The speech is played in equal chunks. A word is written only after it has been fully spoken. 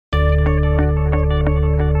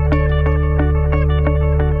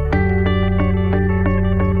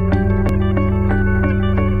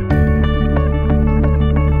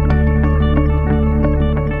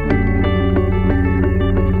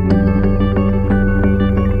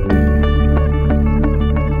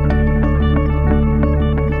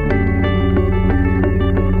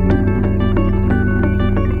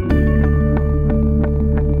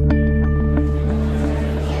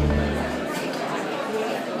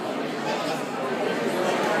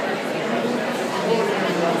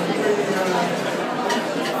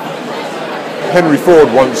Henry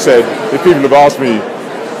Ford once said, if people have asked me,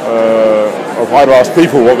 if I'd asked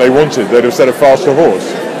people what they wanted, they'd have said a faster horse.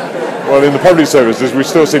 Well, in the public services, we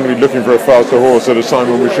still seem to be looking for a faster horse at a time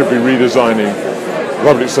when we should be redesigning the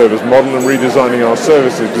public service model and redesigning our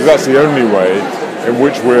services, because that's the only way in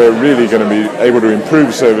which we're really going to be able to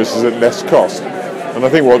improve services at less cost. And I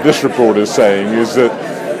think what this report is saying is that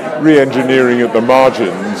re-engineering at the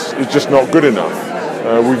margins is just not good enough.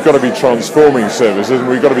 We've got to be transforming services, and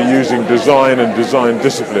we've got to be using design and design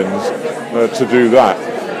disciplines to do that.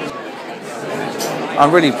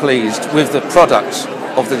 I'm really pleased with the product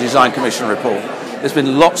of the Design Commission report. There's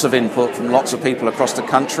been lots of input from lots of people across the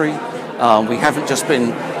country. We haven't just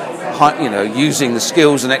been using the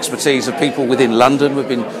skills and expertise of people within London. We've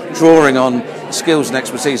been drawing on the skills and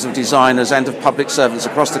expertise of designers and of public servants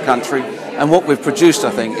across the country. And what we've produced, I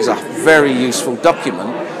think, is a very useful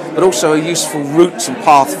document, but also a useful route and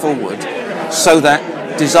path forward so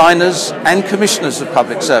that designers and commissioners of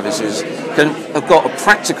public services have got a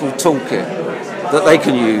practical toolkit that they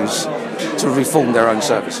can use to reform their own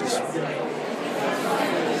services.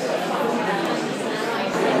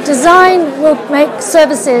 Design will make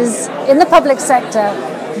services in the public sector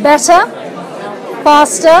better,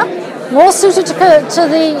 faster, more suited to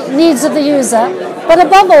the needs of the user, but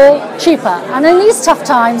above all, cheaper. And in these tough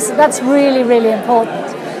times, that's really, really important.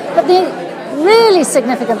 But the really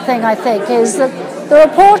significant thing, I think, is that the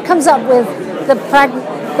report comes up with the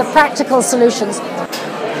practical solutions.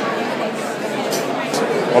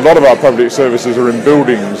 A lot of our public services are in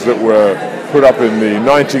buildings that were put up in the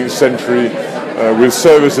 19th century with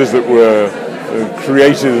services that were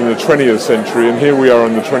created in the 20th century, and here we are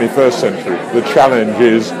in the 21st century. The challenge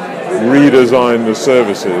is redesign the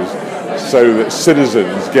services so that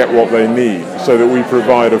citizens get what they need, so that we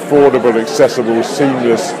provide affordable, accessible,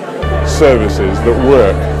 seamless services that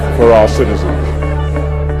work for our citizens.